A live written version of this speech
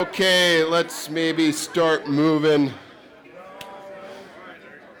Okay, let's maybe start moving.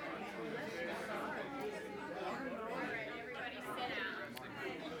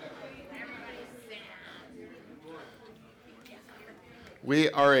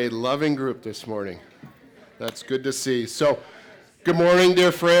 We are a loving group this morning. That's good to see. So, good morning,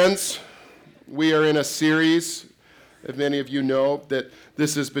 dear friends. We are in a series, as many of you know, that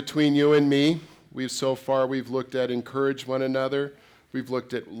this is between you and me. We've looked at encourage one another. We've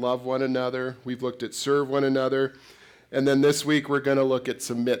looked at love one another. We've looked at serve one another. And then this week we're going to look at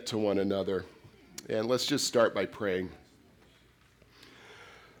submit to one another. And let's just start by praying.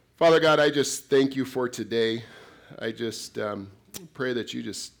 Father God, I just thank you for today. I just pray that you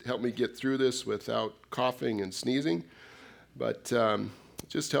just help me get through this without coughing and sneezing. But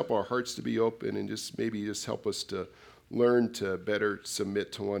just help our hearts to be open and just help us to learn to better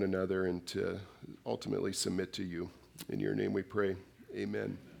submit to one another and to ultimately submit to you. In your name we pray.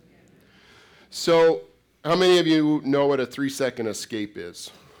 Amen. So, how many of you know what a 3-second escape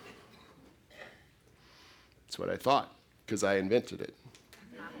is? That's what I thought, because I invented it.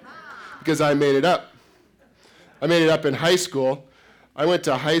 Because I made it up. I made it up in high school. I went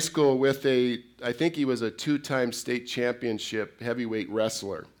to high school with I think he was a 2-time state championship heavyweight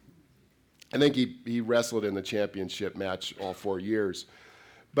wrestler. I think he wrestled in the championship match all 4 years.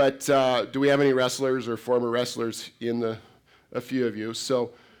 But do we have any wrestlers or former wrestlers a few of you?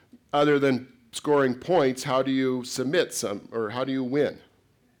 So other than scoring points, how do you submit or how do you win?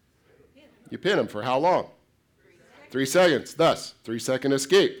 You pin them for how long? 3 seconds. Thus, 3-second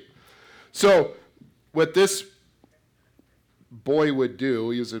escape. So what this boy would do,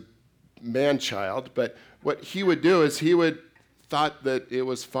 he was a man-child, but what he would do is thought that it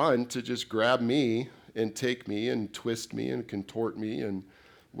was fun to just grab me and take me and twist me and contort me and,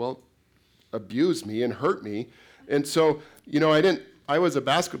 abuse me and hurt me. And so, I was a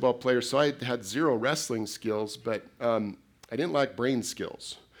basketball player, so I had 0 wrestling skills, but I didn't lack brain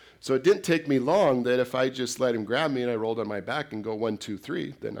skills. So it didn't take me long that if I just let him grab me and I rolled on my back and go 1, 2,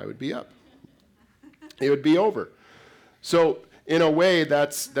 3, then I would be up. It would be over. So in a way,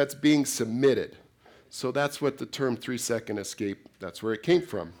 that's being submitted. So that's what the term 3-second escape, that's where it came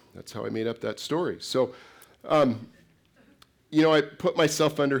from. That's how I made up that story. So, I put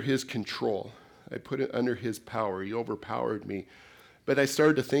myself under his control. I put it under his power. He overpowered me. But I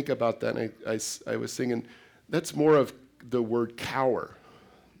started to think about that, and I was thinking, that's more of the word cower.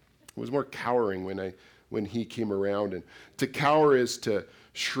 It was more cowering when he came around. And to cower is to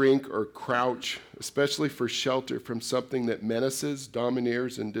shrink or crouch, especially for shelter from something that menaces,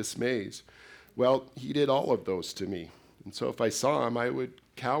 domineers, and dismays. Well, he did all of those to me. And so if I saw him, I would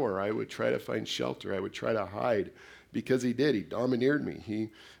cower. I would try to find shelter. I would try to hide because he did. He domineered me. He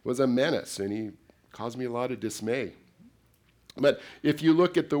was a menace, and he caused me a lot of dismay. But if you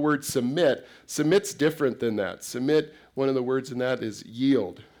look at the word submit's different than that. Submit, one of the words in that is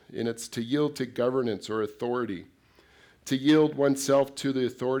yield, and it's to yield to governance or authority, to yield oneself to the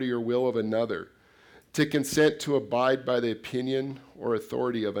authority or will of another, to consent to abide by the opinion or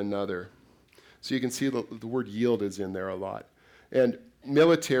authority of another. So you can see the word yield is in there a lot. And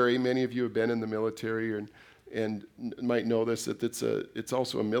military, many of you have been in the military and might know this, that it's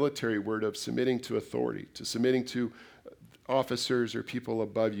also a military word of submitting to authority, to submitting to officers or people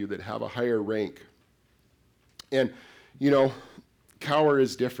above you that have a higher rank. And, cower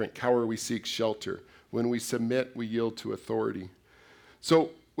is different. Cower, we seek shelter. When we submit, we yield to authority.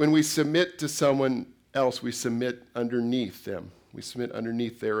 So when we submit to someone else, we submit underneath them. We submit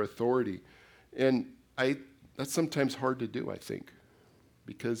underneath their authority. And that's sometimes hard to do, I think,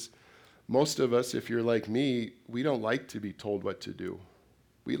 because most of us, if you're like me, we don't like to be told what to do.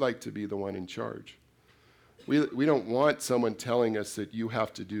 We like to be the one in charge. We don't want someone telling us that you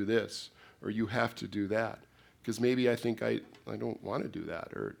have to do this or you have to do that, because maybe I think I don't want to do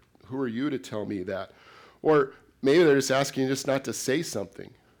that, or who are you to tell me that? Or maybe they're just asking you just not to say something.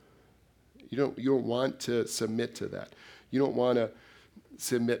 You don't want to submit to that. You don't want to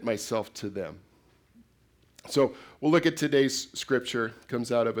submit myself to them. So we'll look at today's scripture. It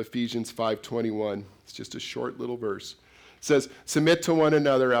comes out of Ephesians 5:21. It's just a short little verse. It says, "Submit to one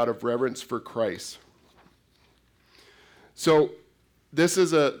another out of reverence for Christ." So this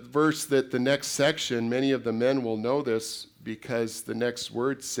is a verse that the next section, many of the men will know this because the next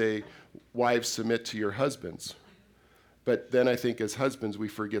words say, "Wives, submit to your husbands." But then I think as husbands, we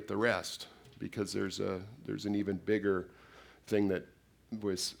forget the rest because there's an even bigger thing that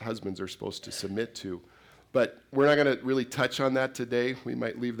husbands are supposed to submit to. But we're not going to really touch on that today. We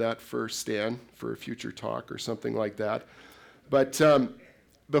might leave that for Stan for a future talk or something like that. But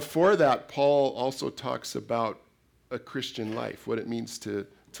before that, Paul also talks about a Christian life, what it means to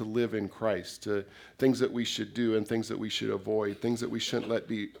to live in Christ, to things that we should do and things that we should avoid, things that we shouldn't let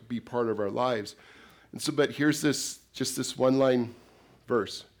be part of our lives. And so, but here's this one-line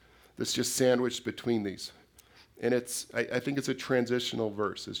verse that's just sandwiched between these. And I think it's a transitional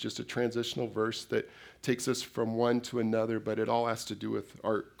verse. It's just a transitional verse that takes us from one to another, but it all has to do with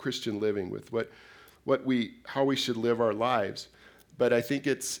our Christian living, with how we should live our lives. But I think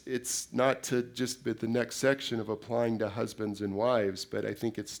it's not to just be the next section of applying to husbands and wives, but I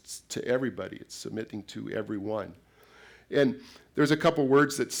think it's to everybody. It's submitting to everyone. And there's a couple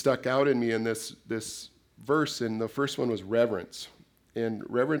words that stuck out in me in this verse, and the first one was reverence. And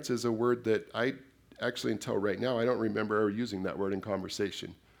reverence is a word that I actually, until right now, I don't remember ever using that word in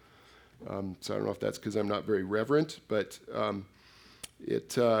conversation. So I don't know if that's because I'm not very reverent, but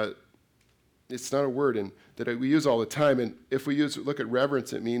it's not a word that we use all the time. And if we look at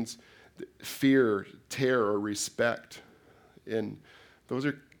reverence, it means fear, terror, or respect. And those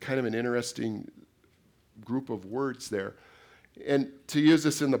are kind of an interesting group of words there. And to use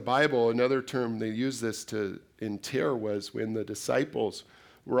this in the Bible, another term they use this in terror was when the disciples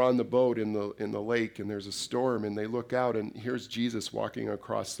were on the boat in the lake and there's a storm and they look out and here's Jesus walking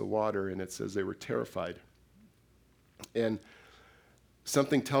across the water, and it says they were terrified. And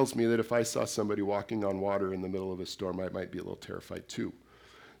something tells me that if I saw somebody walking on water in the middle of a storm, I might be a little terrified too.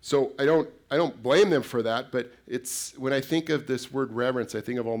 So I don't blame them for that, but it's when I think of this word reverence, I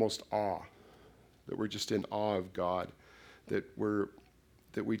think of almost awe, that we're just in awe of God, that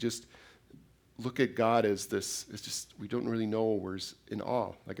we just look at God as this. It's just we don't really know. We're in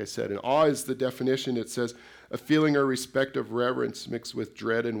awe. Like I said, and awe is the definition. It says a feeling or respect of reverence mixed with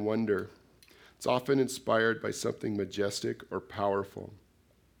dread and wonder. It's often inspired by something majestic or powerful.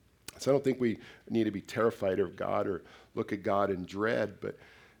 So I don't think we need to be terrified of God or look at God in dread, but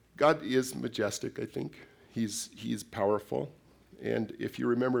God is majestic, I think. He's powerful. And if you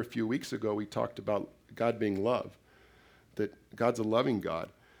remember a few weeks ago, we talked about God being love, that God's a loving God,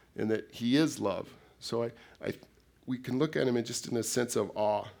 and that he is love. So we can look at him in a sense of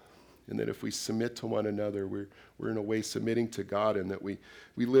awe, and that if we submit to one another, we're in a way submitting to God, and that we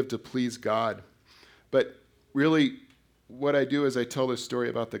live to please God. But really, what I do is I tell this story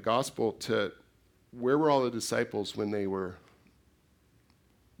about the gospel to where were all the disciples when they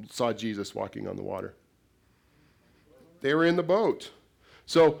saw Jesus walking on the water? They were in the boat.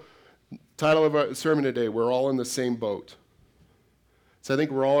 So, title of our sermon today, we're all in the same boat. So I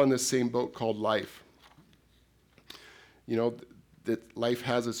think we're all in the same boat called life. You know, that life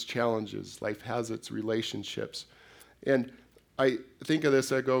has its challenges. Life has its relationships. And I think of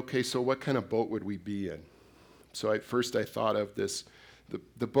this, I go, okay, so what kind of boat would we be in? So first I thought of this,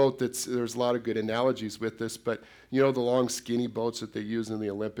 the boat there's a lot of good analogies with this, but you know the long skinny boats that they use in the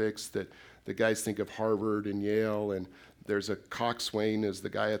Olympics that the guys think of Harvard and Yale, and there's a coxswain as the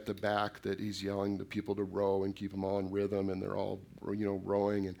guy at the back that he's yelling to people to row and keep them all in rhythm, and they're all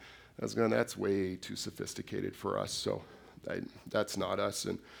rowing, and I was going, that's way too sophisticated for us, so that's not us,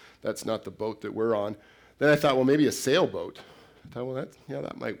 and that's not the boat that we're on. Then I thought, well, maybe a sailboat. I thought, well,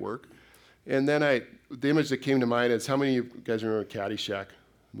 that might work. And then the image that came to mind is, how many of you guys remember Caddyshack,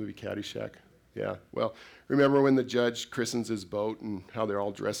 the movie Caddyshack? Yeah, well, remember when the judge christens his boat and how they're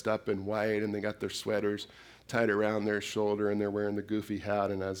all dressed up in white and they got their sweaters tied around their shoulder and they're wearing the goofy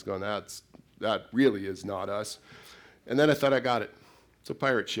hat, and I was going, that really is not us. And then I thought, I got it. It's a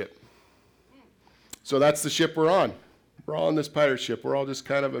pirate ship. So that's the ship we're on. We're all on this pirate ship. We're all just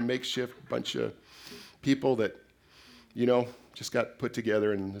kind of a makeshift bunch of people that, just got put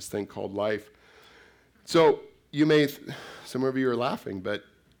together in this thing called life. So some of you are laughing, but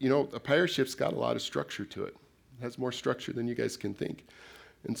a pirate ship's got a lot of structure to it. It has more structure than you guys can think.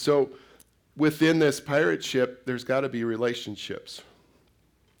 And so within this pirate ship, there's got to be relationships.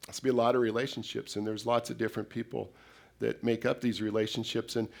 There's to be a lot of relationships, and there's lots of different people that make up these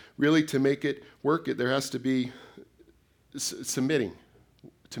relationships. And really, to make it work, there has to be submitting.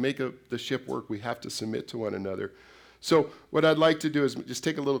 To make the ship work, we have to submit to one another. So what I'd like to do is just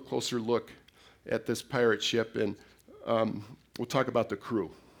take a little closer look at this pirate ship, and we'll talk about the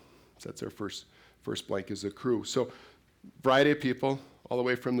crew. So that's our first blank is the crew. So variety of people, all the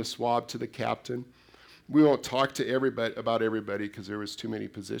way from the swab to the captain. We won't talk to about everybody because there was too many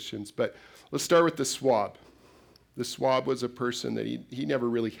positions, but let's start with the swab. The swab was a person that he never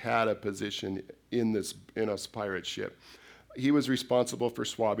really had a position in a pirate ship. He was responsible for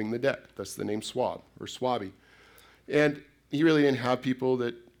swabbing the deck. That's the name swab, or swabby. And he really didn't have people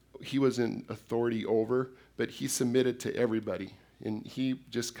that he was in authority over, but he submitted to everybody. And he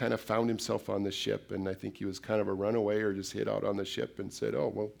just kind of found himself on the ship, and I think he was kind of a runaway or just hid out on the ship and said,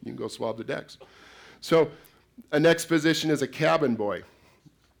 oh, well, you can go swab the decks. So a next position is a cabin boy.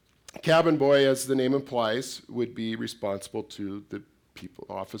 Cabin boy, as the name implies, would be responsible to the people,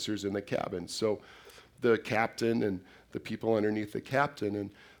 officers in the cabin. So the captain and the people underneath the captain. And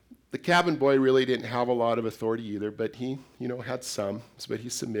the cabin boy really didn't have a lot of authority either, but he, had some, but he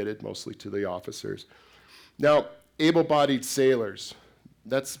submitted mostly to the officers. Now, able-bodied sailors,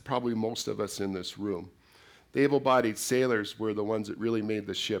 that's probably most of us in this room. The able-bodied sailors were the ones that really made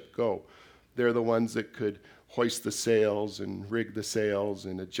the ship go. They're the ones that could hoist the sails and rig the sails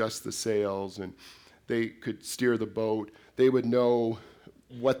and adjust the sails, and they could steer the boat. They would know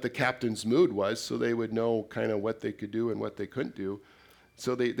what the captain's mood was, so they would know kind of what they could do and what they couldn't do.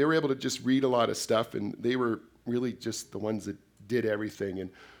 So they were able to just read a lot of stuff, and they were really just the ones that did everything. And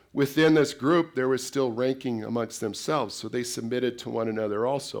within this group, there was still ranking amongst themselves, so they submitted to one another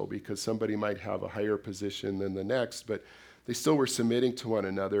also, because somebody might have a higher position than the next, but they still were submitting to one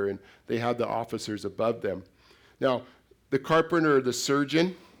another, and they had the officers above them. Now, the carpenter or the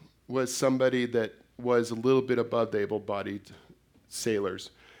surgeon was somebody that was a little bit above the able-bodied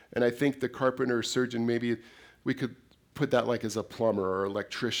sailors. And I think the carpenter or surgeon, maybe we could put that like as a plumber or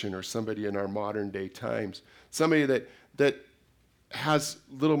electrician or somebody in our modern day times. Somebody that has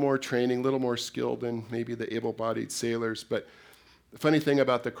a little more training, a little more skill than maybe the able-bodied sailors. But the funny thing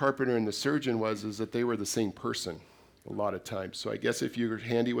about the carpenter and the surgeon is that they were the same person a lot of times. So I guess if you're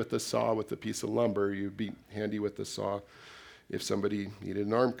handy with the saw with a piece of lumber, you'd be handy with the saw if somebody needed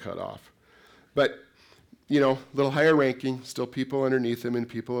an arm cut off. But, a little higher ranking, still people underneath him and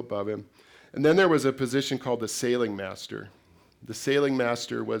people above him. And then there was a position called the sailing master. The sailing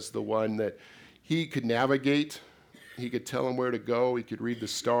master was the one that he could navigate. He could tell them where to go. He could read the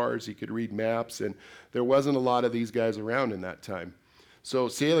stars. He could read maps. And there wasn't a lot of these guys around in that time. So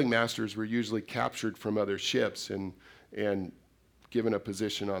sailing masters were usually captured from other ships and given a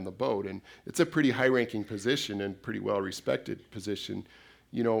position on the boat. And it's a pretty high-ranking position and pretty well-respected position.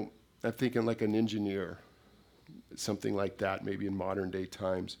 I'm thinking like an engineer, something like that, maybe in modern-day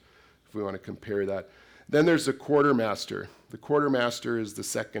times, if we want to compare that. Then there's the quartermaster. The quartermaster is the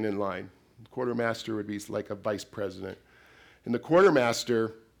second in line. The quartermaster would be like a vice president. And the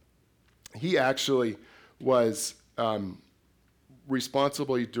quartermaster, he actually was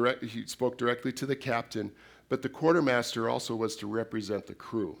responsible. He spoke directly to the captain, but the quartermaster also was to represent the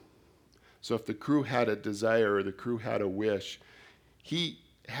crew. So if the crew had a desire or the crew had a wish, he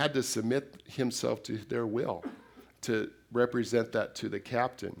had to submit himself to their will to represent that to the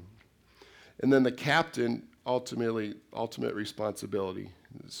captain. And then the captain, ultimate responsibility,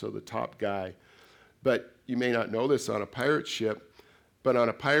 so the top guy. But you may not know this on a pirate ship, but on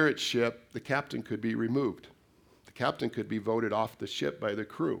a pirate ship, the captain could be removed. The captain could be voted off the ship by the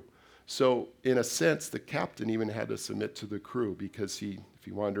crew. So in a sense, the captain even had to submit to the crew because if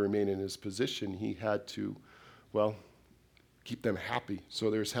he wanted to remain in his position, he had to, keep them happy.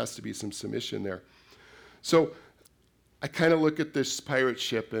 So there has to be some submission there. So I kind of look at this pirate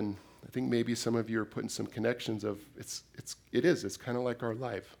ship, and I think maybe some of you are putting some connections of it's kind of like our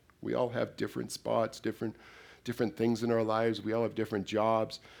life. We all have different spots, different things in our lives. We all have different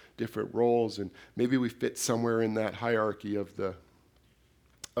jobs, different roles, and maybe we fit somewhere in that hierarchy of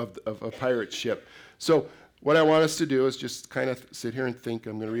a pirate ship. So what I want us to do is just kind of sit here and think.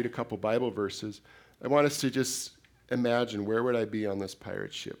 I'm going to read a couple Bible verses. I want us to just imagine, where would I be on this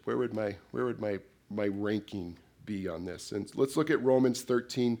pirate ship? Where would my ranking be on this? And let's look at Romans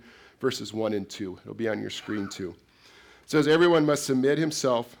 13, verses 1 and 2. It'll be on your screen too. It says, everyone must submit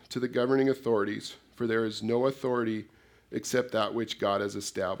himself to the governing authorities, for there is no authority except that which God has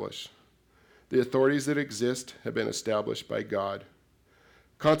established. The authorities that exist have been established by God.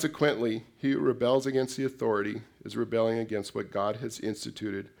 Consequently, he who rebels against the authority is rebelling against what God has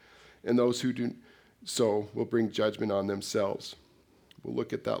instituted, and those who do so will bring judgment on themselves. We'll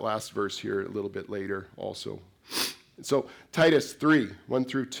look at that last verse here a little bit later also. So Titus 3, 1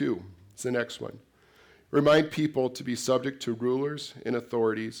 through 2 is the next one. Remind people to be subject to rulers and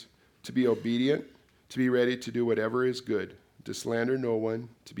authorities, to be obedient, to be ready to do whatever is good, to slander no one,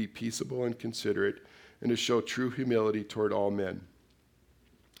 to be peaceable and considerate, and to show true humility toward all men.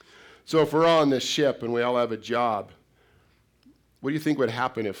 So if we're all on this ship and we all have a job, what do you think would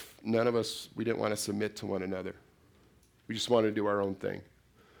happen if none of us, we didn't want to submit to one another? We just wanted to do our own thing.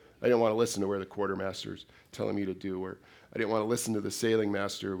 I didn't want to listen to where the quartermaster's telling me to do, or I didn't want to listen to the sailing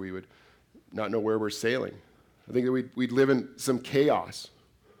master. We would not know where we're sailing. I think that we'd live in some chaos.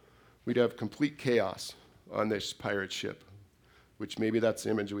 We'd have complete chaos on this pirate ship, which maybe that's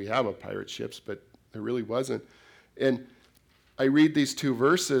the image we have of pirate ships, but there really wasn't. And I read these two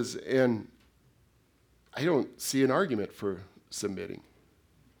verses, and I don't see an argument for submitting,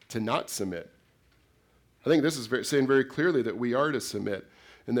 to not submit. I think this is saying very clearly that we are to submit.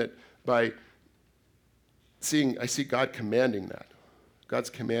 And that by I see God commanding that. God's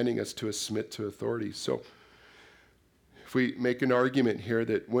commanding us to submit to authority. So if we make an argument here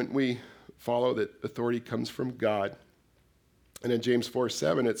that when we follow that authority comes from God, and in James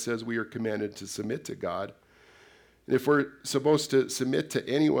 4:7 it says we are commanded to submit to God. And if we're supposed to submit to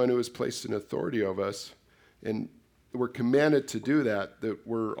anyone who has placed an authority over us, and we're commanded to do that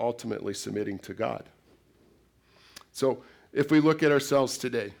we're ultimately submitting to God. So if we look at ourselves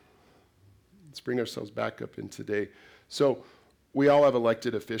today, let's bring ourselves back up in today. So we all have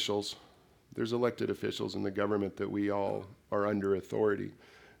elected officials. There's elected officials in the government that we all are under authority.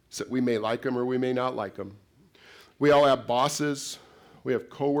 So we may like them or we may not like them. We all have bosses. We have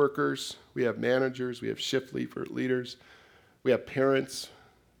coworkers. We have managers. We have shift leaders. We have parents.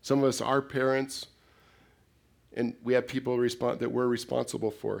 Some of us are parents. And we have people that we're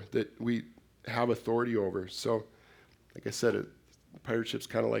responsible for, that we have authority over. So, like I said, pirate ship's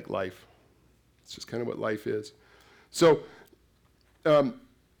kind of like life. It's just kind of what life is. So,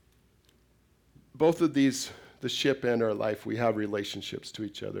 both of these, the ship and our life, we have relationships to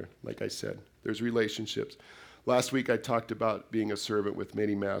each other. Like I said, there's relationships. Last week I talked about being a servant with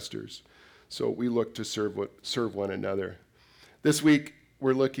many masters. So we look to serve one another. This week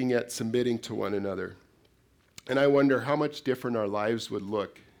we're looking at submitting to one another. And I wonder how much different our lives would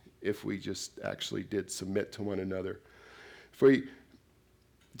look if we just actually did submit to one another. If we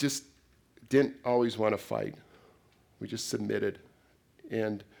just didn't always want to fight. We just submitted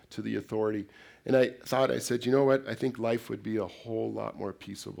and to the authority. And I said, you know what? I think life would be a whole lot more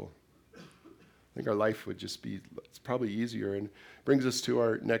peaceable. I think our life would just be, it's probably easier, and brings us to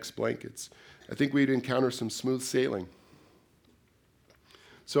our next blankets. I think we'd encounter some smooth sailing.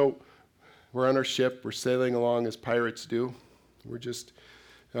 So we're on our ship, we're sailing along as pirates do. We're just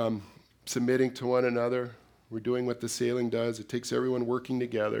submitting to one another. We're doing what the sailing does. It takes everyone working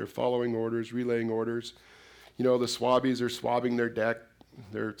together, following orders, relaying orders. You know, the swabbies are swabbing their deck.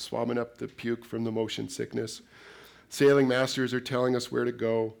 They're swabbing up the puke from the motion sickness. Sailing masters are telling us where to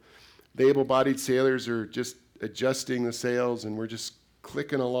go. The able-bodied sailors are just adjusting the sails, and we're just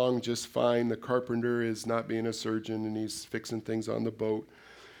clicking along just fine. The carpenter is not being a surgeon, and he's fixing things on the boat.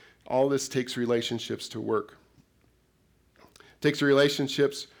 All this takes relationships to work. It takes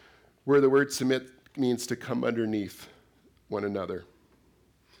relationships where the word submit means to come underneath one another.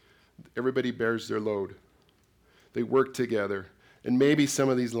 Everybody bears their load. They work together. And maybe some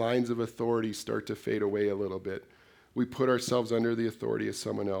of these lines of authority start to fade away a little bit. We put ourselves under the authority of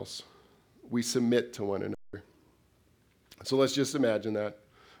someone else. We submit to one another. So let's just imagine that.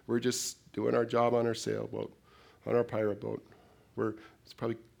 We're just doing our job on our sailboat, on our pirate boat. It's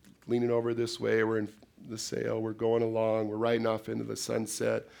probably leaning over this way. We're in the sail. We're going along. We're riding off into the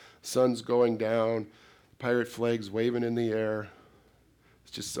sunset. Sun's going down. Pirate flag's waving in the air.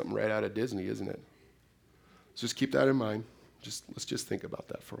 It's just something right out of Disney, isn't it? So just keep that in mind. Let's just think about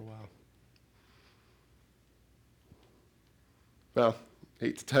that for a while. Well, I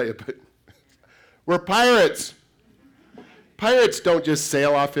hate to tell you, but we're pirates. Pirates don't just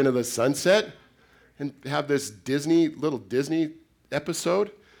sail off into the sunset and have this little Disney episode.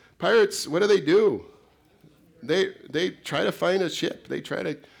 Pirates, what do? They try to find a ship. They try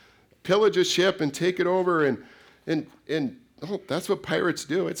to pillage a ship and take it over, and that's what pirates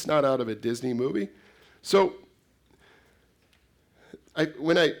do. It's not out of a Disney movie. So I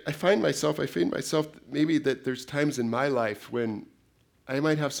find myself maybe that there's times in my life when I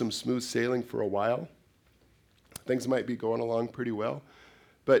might have some smooth sailing for a while. Things might be going along pretty well,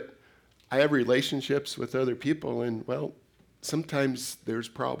 but I have relationships with other people, and sometimes there's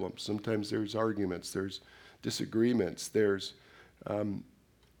problems. Sometimes there's arguments. There's disagreements. They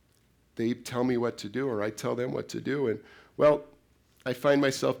tell me what to do, or I tell them what to do, and I find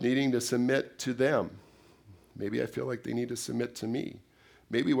myself needing to submit to them. Maybe I feel like they need to submit to me.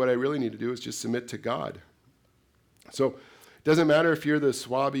 Maybe what I really need to do is just submit to God. So it doesn't matter if you're the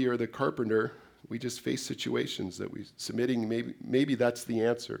swabby or the carpenter. We just face situations that submitting, maybe that's the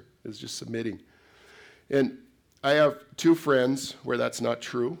answer, is just submitting. And I have two friends where that's not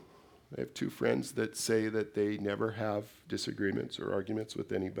true. I have two friends that say that they never have disagreements or arguments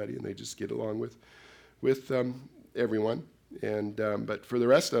with anybody, and they just get along with everyone. And but for the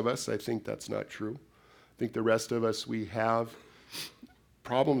rest of us, I think that's not true. I think the rest of us, we have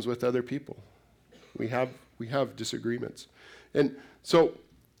problems with other people. We have disagreements. And so,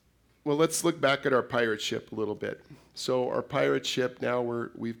 let's look back at our pirate ship a little bit. So our pirate ship, now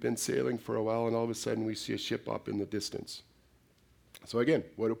we've been sailing for a while, and all of a sudden we see a ship up in the distance. So again,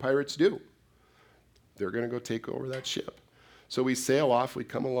 what do pirates do? They're going to go take over that ship. So we sail off, we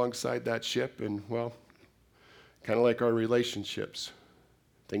come alongside that ship, and kind of like our relationships.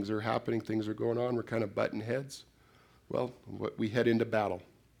 Things are happening, things are going on, we're kind of butting heads. Well, we head into battle.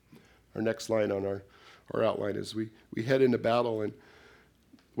 Our next line on our outline is we head into battle, and,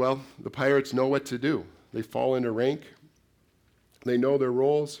 well, the pirates know what to do. They fall into rank. They know their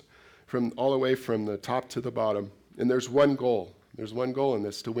roles from all the way from the top to the bottom. And there's one goal. There's one goal in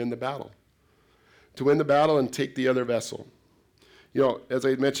this, to win the battle. To win the battle and take the other vessel. You know, as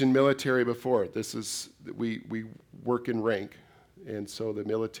I mentioned military before, this is, we work in rank. And so the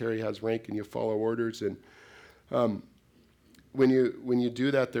military has rank and you follow orders. And when you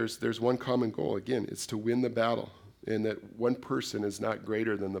do that, there's one common goal. Again, it's to win the battle. And that one person is not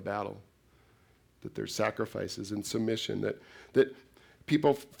greater than the battle. That there's sacrifices and submission. That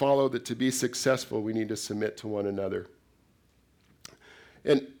people follow that to be successful, we need to submit to one another.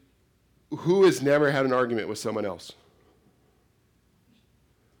 And who has never had an argument with someone else?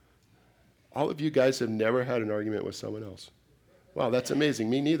 All of you guys have never had an argument with someone else. Wow, that's amazing.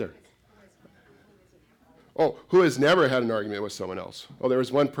 Me neither. Oh, who has never had an argument with someone else? Oh, there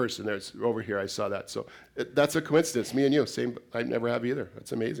was one person there's over here. I saw that. So that's a coincidence. Me and you, same. I never have either.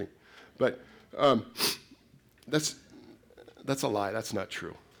 That's amazing. But that's a lie. That's not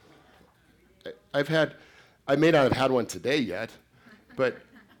true. I may not have had one today yet, but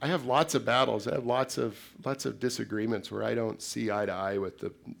I have lots of battles. I have lots of disagreements where I don't see eye to eye with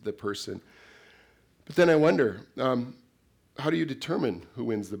the person. But then I wonder, how do you determine who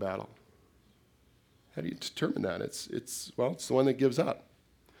wins the battle? How do you determine that? It's the one that gives up.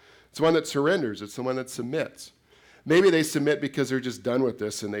 It's the one that surrenders. It's the one that submits. Maybe they submit because they're just done with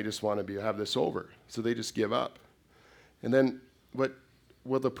this and they just want to have this over. So they just give up. And then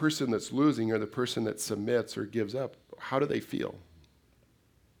the person that's losing or the person that submits or gives up, how do they feel?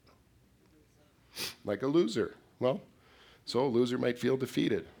 Like a loser. Well, so a loser might feel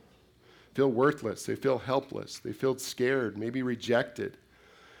defeated, feel worthless, they feel helpless, they feel scared, maybe rejected.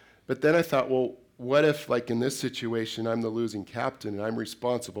 But then I thought, well, what if, like in this situation, I'm the losing captain and I'm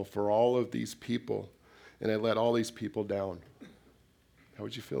responsible for all of these people and I let all these people down? How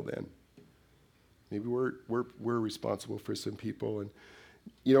would you feel then? Maybe we're responsible for some people and,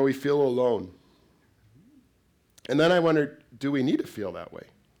 we feel alone. And then I wondered, do we need to feel that way?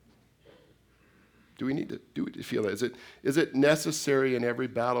 Do we need to feel that? Is it necessary in every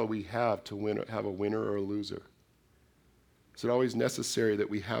battle we have to have a winner or a loser? Is it always necessary that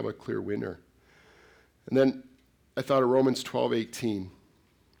we have a clear winner? And then I thought of Romans 12:18.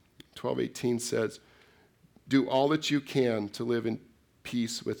 12:18 says, do all that you can to live in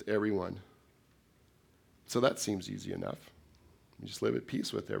peace with everyone. So that seems easy enough. You just live at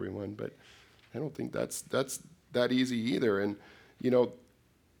peace with everyone, but I don't think that's that easy either. And,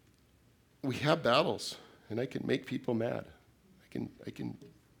 we have battles, and I can make people mad.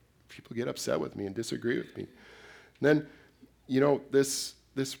 People get upset with me and disagree with me. And then, this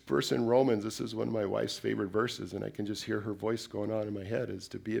verse in Romans, this is one of my wife's favorite verses, and I can just hear her voice going on in my head, is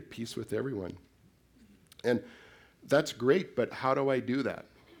to be at peace with everyone. And that's great, but how do I do that?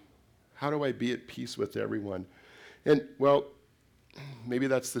 How do I be at peace with everyone? And, well, maybe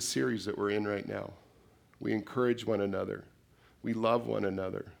that's the series that we're in right now. We encourage one another. We love one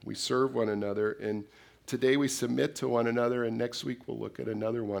another. We serve one another. And today we submit to one another, and next week we'll look at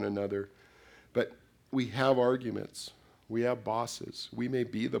another one another. But we have arguments. We have bosses. We may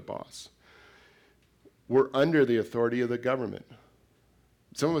be the boss. We're under the authority of the government.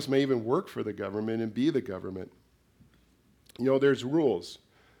 Some of us may even work for the government and be the government. There's rules.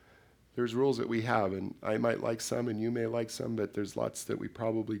 There's rules that we have, and I might like some and you may like some, but there's lots that we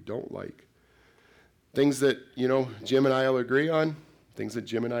probably don't like. Things that, Jim and I will agree on, things that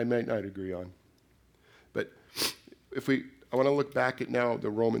Jim and I might not agree on. But I want to look back at now the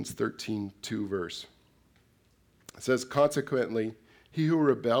Romans 13:2 verse. It says, consequently, he who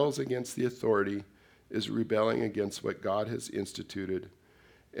rebels against the authority is rebelling against what God has instituted,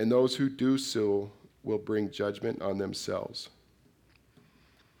 and those who do so will bring judgment on themselves.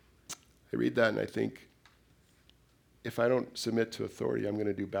 I read that and I think, if I don't submit to authority, I'm going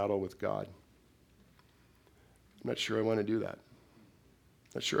to do battle with God. I'm not sure I want to do that.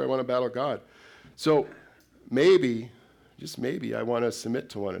 Not sure I want to battle God. So maybe, just maybe, I want to submit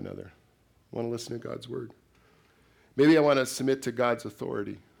to one another. I want to listen to God's word. Maybe I want to submit to God's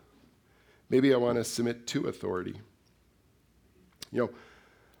authority. Maybe I want to submit to authority. I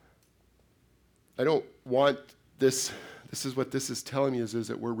don't want this. This is what this is telling me is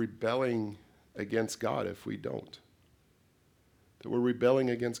that we're rebelling against God if we don't. That we're rebelling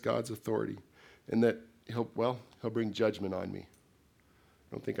against God's authority. And that he'll bring judgment on me. I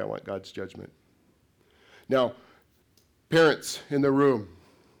don't think I want God's judgment. Now, parents in the room,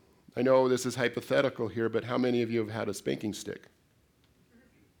 I know this is hypothetical here, but how many of you have had a spanking stick?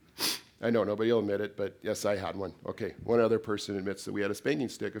 I know nobody will admit it, but yes, I had one. Okay, one other person admits that we had a spanking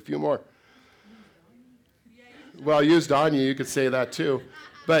stick. A few more. Well, used on you, you could say that too.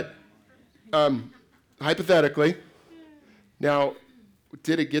 But hypothetically, now,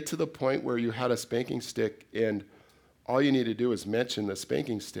 did it get to the point where you had a spanking stick and all you need to do is mention the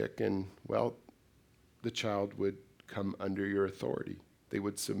spanking stick and, well, the child would come under your authority. They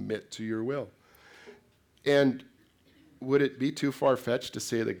would submit to your will. And would it be too far-fetched to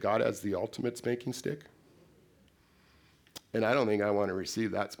say that God has the ultimate spanking stick? And I don't think I want to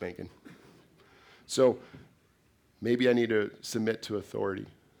receive that spanking. So maybe I need to submit to authority.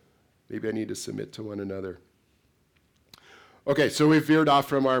 Maybe I need to submit to one another. Okay, so we veered off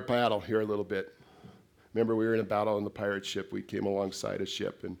from our battle here a little bit. Remember, we were in a battle on the pirate ship. We came alongside a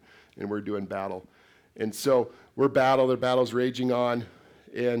ship, and we're doing battle. And so the battle's raging on,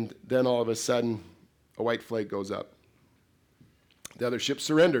 and then all of a sudden, a white flag goes up. The other ship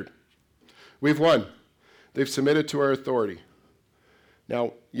surrendered. We've won. They've submitted to our authority.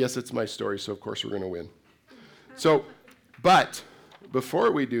 Now, yes, it's my story, so of course we're going to win. So, but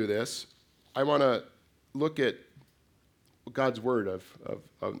before we do this, I want to look at God's word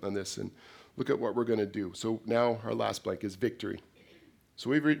on this and look at what we're going to do. So now our last blank is victory. So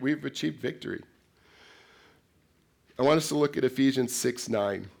we've achieved victory. I want us to look at Ephesians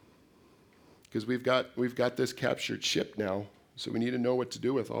 6:9 because we've got this captured ship now. So we need to know what to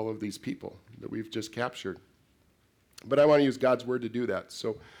do with all of these people that we've just captured. But I want to use God's word to do that.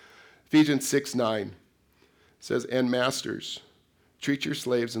 So Ephesians 6:9 says, "And masters, treat your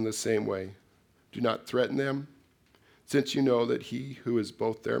slaves in the same way. Do not threaten them, since you know that he who is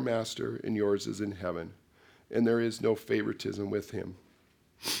both their master and yours is in heaven, and there is no favoritism with him."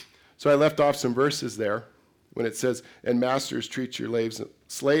 So I left off some verses there when it says, "And masters, treat your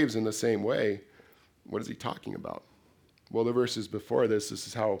slaves in the same way." What is he talking about? Well, the verses before this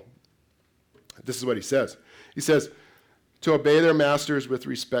is what he says. He says, "To obey their masters with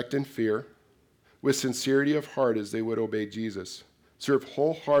respect and fear, with sincerity of heart as they would obey Jesus. Serve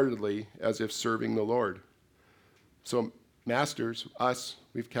wholeheartedly as if serving the Lord." So masters, us,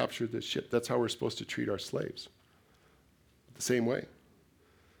 we've captured this ship. That's how we're supposed to treat our slaves. The same way.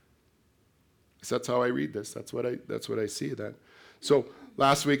 So that's how I read this. That's what I see that. So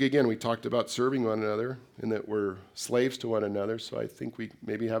last week, again, we talked about serving one another and that we're slaves to one another. So I think we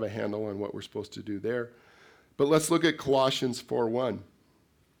maybe have a handle on what we're supposed to do there. But let's look at Colossians 4:1.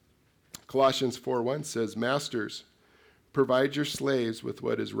 Colossians 4:1 says, "Masters, provide your slaves with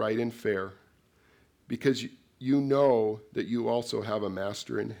what is right and fair, because you know that you also have a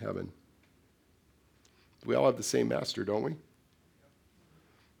master in heaven." We all have the same master, don't we?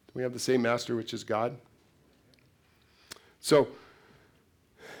 We have the same master, which is God. So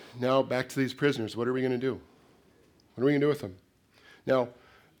now back to these prisoners. What are we going to do? What are we going to do with them? Now,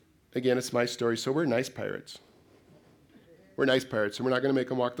 again, it's my story, so we're nice pirates. We're nice pirates, so we're not going to make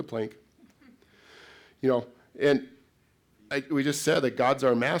them walk the plank. And we just said that God's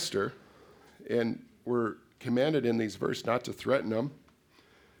our master, and we're commanded in these verses not to threaten them.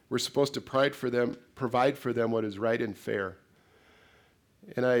 We're supposed to provide for them what is right and fair.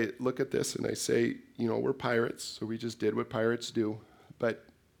 And I look at this and I say, we're pirates, so we just did what pirates do. But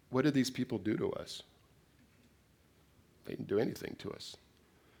what did these people do to us? They didn't do anything to us.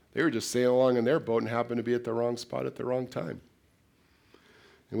 They were just sailing along in their boat and happened to be at the wrong spot at the wrong time.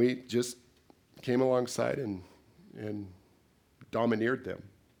 And we just came alongside and domineered them,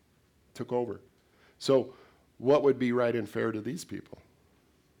 took over. So what would be right and fair to these people?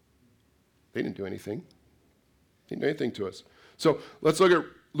 They didn't do anything. They didn't do anything to us. So let's look at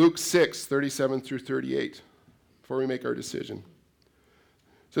Luke 6:37 through 38 before we make our decision.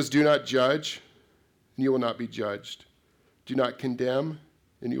 It says, "Do not judge, and you will not be judged. Do not condemn,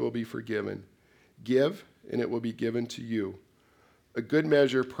 and you will be forgiven. Give, and it will be given to you. A good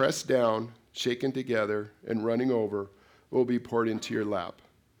measure pressed down, shaken together, and running over will be poured into your lap.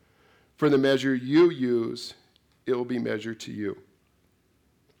 For the measure you use, it will be measured to you."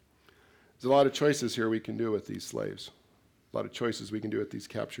 There's a lot of choices here we can do with these slaves. A lot of choices we can do with these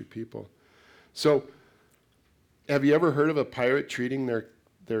captured people. So, have you ever heard of a pirate treating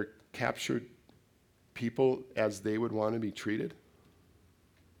their captured people as they would want to be treated?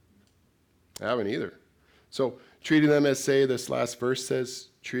 I haven't either. So, treating them as, say, this last verse says,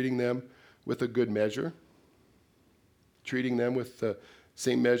 treating them with a good measure, treating them with the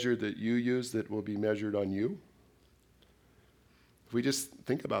same measure that you use that will be measured on you. If we just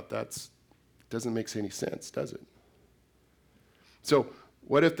think about that, it doesn't make any sense, does it? So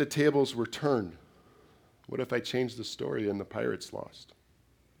what if the tables were turned? What if I changed the story and the pirates lost?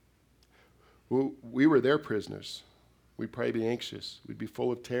 We were their prisoners. We'd probably be anxious. We'd be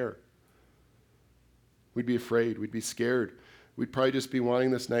full of terror. We'd be afraid. We'd be scared. We'd probably just be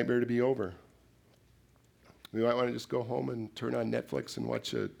wanting this nightmare to be over. We might want to just go home and turn on Netflix and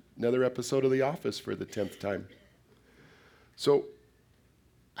watch another episode of The Office for the 10th time. So,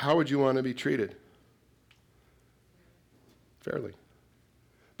 how would you want to be treated? Fairly.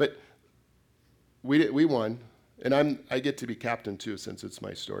 But we won, and I get to be captain too, since it's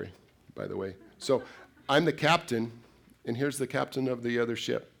my story, by the way. So I'm the captain, and here's the captain of the other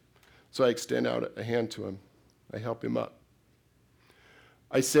ship. So I extend out a hand to him. I help him up.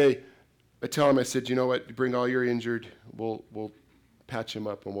 I tell him, I said, you know what, you bring all your injured, we'll patch him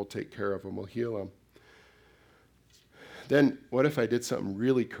up and we'll take care of him, we'll heal him. Then what if I did something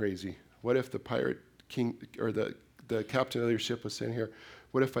really crazy? What if the pirate king, or the captain of the ship was saying here,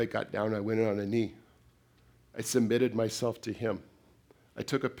 what if I got down and I went on a knee? I submitted myself to him. I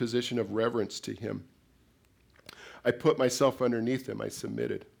took a position of reverence to him. I put myself underneath him. I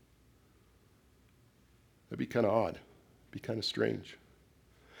submitted. That'd be kind of odd. It'd be kind of strange.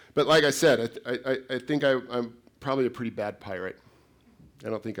 But like I said, I think I'm probably a pretty bad pirate. I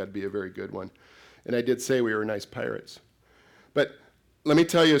don't think I'd be a very good one. And I did say we were nice pirates. But let me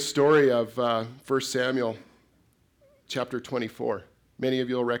tell you a story of 1 Samuel chapter 24. Many of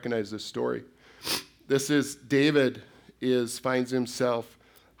you will recognize this story. This is David finds himself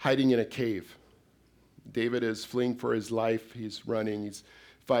hiding in a cave. David is fleeing for his life. He's running. He's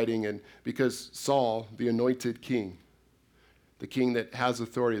fighting. And because Saul, the anointed king, the king that has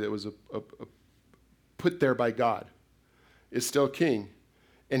authority, that was put there by God, is still king.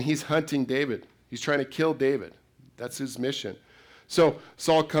 And he's hunting David. He's trying to kill David. That's his mission. So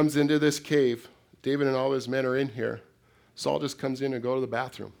Saul comes into this cave. David and all his men are in here. Saul just comes in and go to the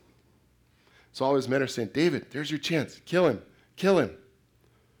bathroom. So all his men are saying, David, there's your chance. Kill him. Kill him.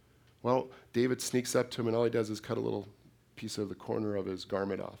 Well, David sneaks up to him, and all he does is cut a little piece of the corner of his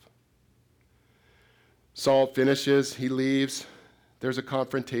garment off. Saul finishes. He leaves. There's a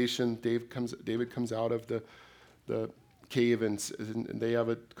confrontation. David comes out of the cave, and they have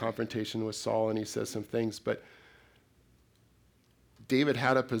a confrontation with Saul, and he says some things. But David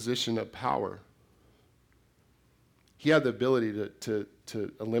had a position of power. He had the ability to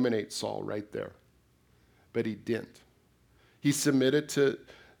eliminate Saul right there, but he didn't. He submitted to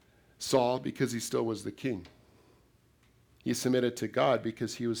Saul because he still was the king. He submitted to God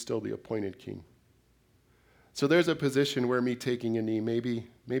because he was still the appointed king. So there's a position where me taking a knee maybe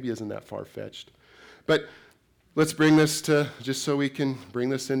isn't that far-fetched. But let's bring this to, just so we can bring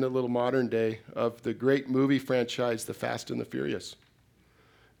this into a little modern day, of the great movie franchise, The Fast and the Furious.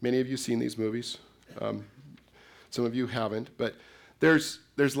 Many of you seen these movies. Some of you haven't, but there's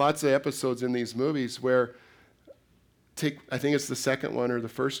lots of episodes in these movies where, I think it's the second one or the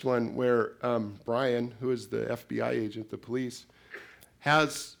first one, where Brian, who is the FBI agent, the police,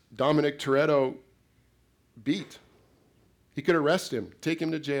 has Dominic Toretto beat. He could arrest him, take him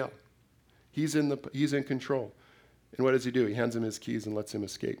to jail. He's in control. And what does he do? He hands him his keys and lets him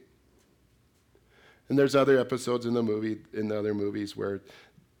escape. And there's other episodes in the other movies where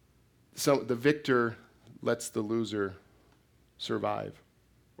the victor lets the loser survive,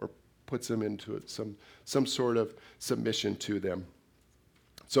 or puts them into some sort of submission to them.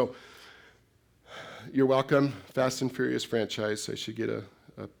 So you're welcome, Fast and Furious franchise. I should get a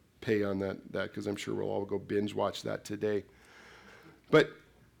pay on that because I'm sure we'll all go binge watch that today. But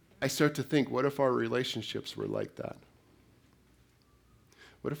I start to think, what if our relationships were like that?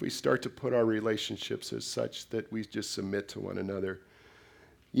 What if we start to put our relationships as such that we just submit to one another?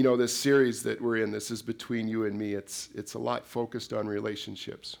 You know, this series that we're in, this is Between You and Me. It's a lot focused on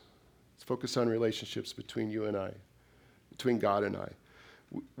relationships. It's focused on relationships between you and I, between God and I.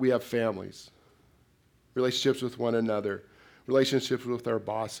 We have families, relationships with one another, relationships with our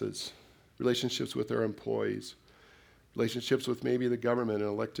bosses, relationships with our employees, relationships with maybe the government and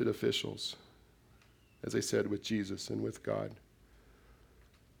elected officials, as I said, with Jesus and with God.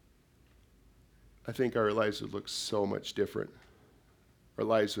 I think our lives would look so much different. Our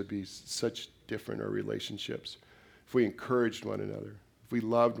lives would be such different, our relationships, if we encouraged one another, if we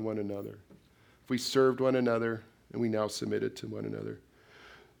loved one another, if we served one another, and we now submitted to one another.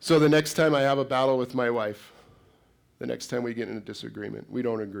 So the next time I have a battle with my wife, the next time we get in a disagreement, we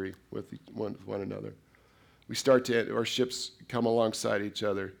don't agree with one another. We our ships come alongside each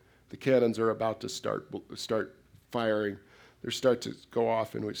other. The cannons are about to start firing. They start to go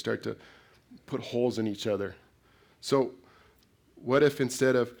off, and we start to put holes in each other. So what if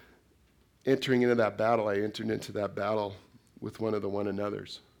instead of entering into that battle, I entered into that battle with one of the one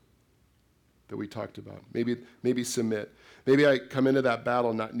another's that we talked about? Maybe submit. Maybe I come into that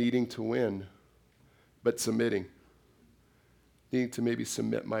battle not needing to win, but submitting. Needing to maybe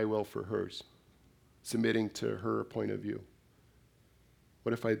submit my will for hers. submitting to her point of view?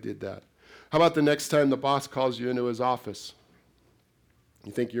 What if I did that? How about the next time the boss calls you into his office?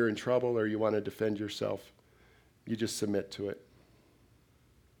 You think you're in trouble or you want to defend yourself? You just submit to it.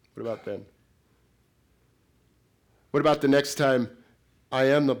 What about then? What about the next time I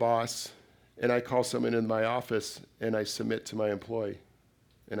am the boss and I call someone in my office and I submit to my employee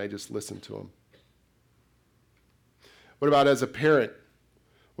and I just listen to them? What about as a parent?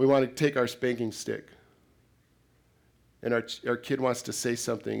 We want to take our spanking stick and our kid wants to say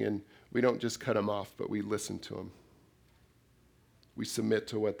something and we don't just cut them off, but we listen to them. We submit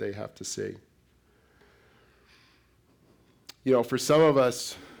to what they have to say. You know, for some of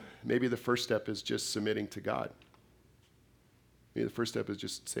us, maybe the first step is just submitting to God. Maybe the first step is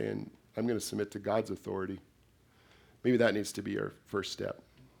just saying, I'm going to submit to God's authority. Maybe that needs to be our first step.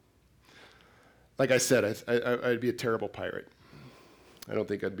 Like I said, I'd be a terrible pirate. I don't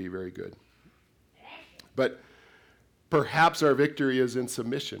think I'd be very good. But perhaps our victory is in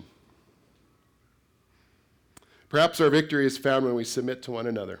submission. Perhaps our victory is found when we submit to one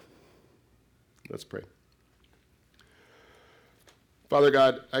another. Let's pray. Father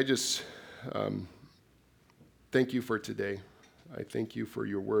God, I just thank you for today. I thank you for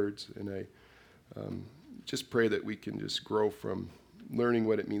your words, and I just pray that we can just grow from learning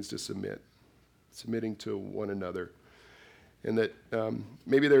what it means to submitting to one another, and that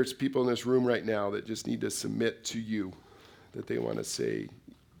maybe there's people in this room right now that just need to submit to you, that they want to say,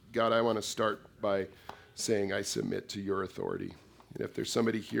 God, I want to start by saying I submit to your authority. And if there's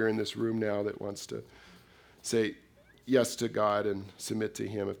somebody here in this room now that wants to say yes to God and submit to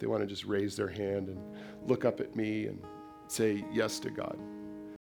him, if they want to just raise their hand and look up at me and say yes to God.